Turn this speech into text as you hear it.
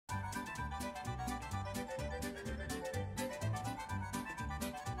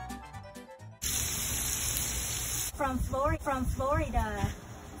from Florida,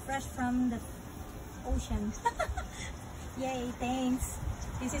 fresh from the ocean. Yay, thanks.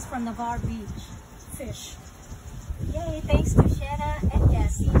 This is from Navarre Beach. Fish. Yay, thanks to Shanna and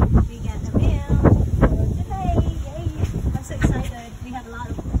Jessie. We got the meal for today. Yay. I'm so excited. We have a lot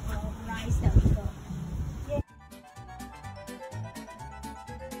of rice that we got. Yay.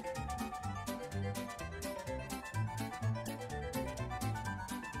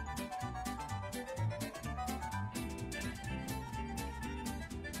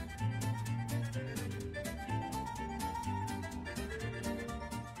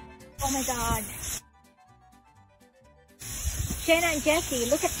 Oh my god. Shanna and Jessie,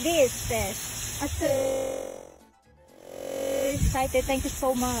 look at this fish. I'm so excited. Thank you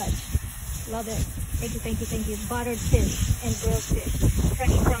so much. Love it. Thank you, thank you, thank you. Buttered fish and grilled fish.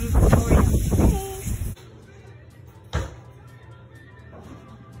 Fresh from Florida. Thanks.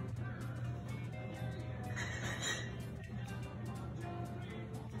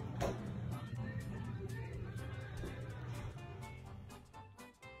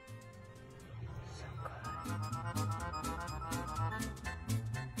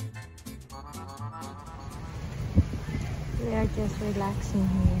 We are just relaxing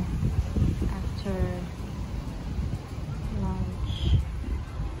here after lunch.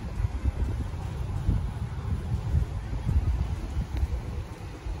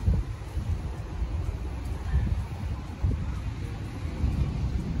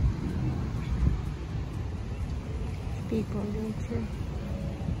 People later.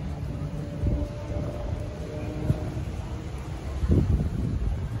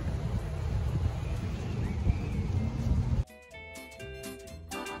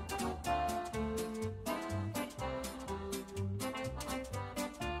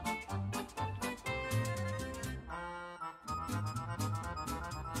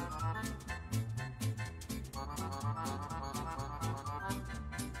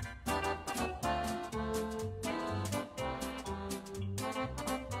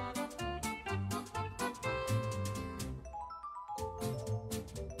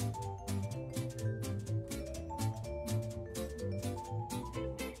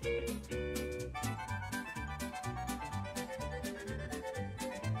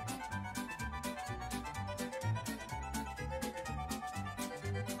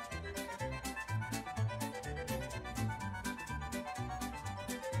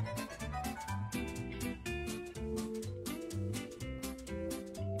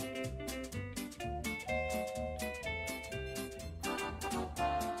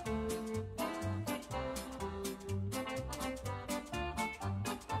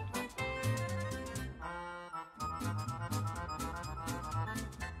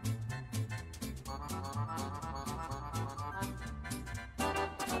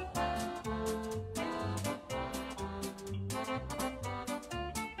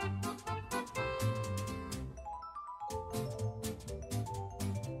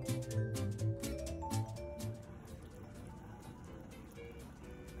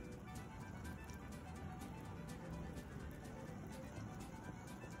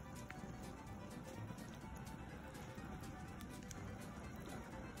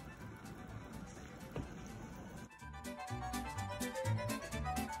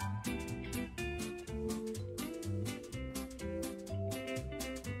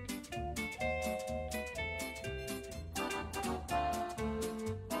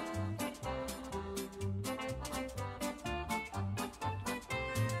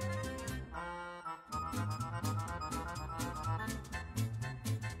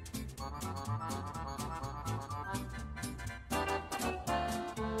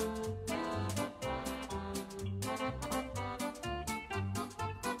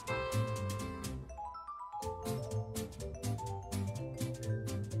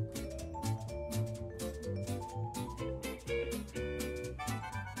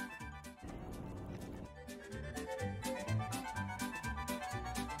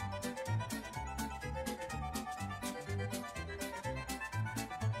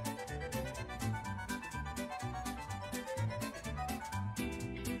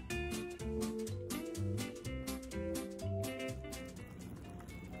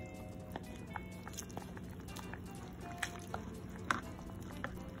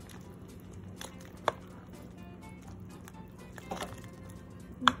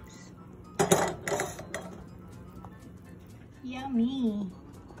 Yummy.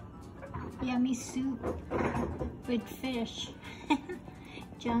 Yummy soup with fish.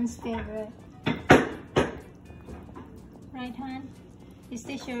 John's favorite. Right, hon? Is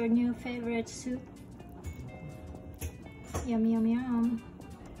this your new favorite soup? Yum, yum, yum.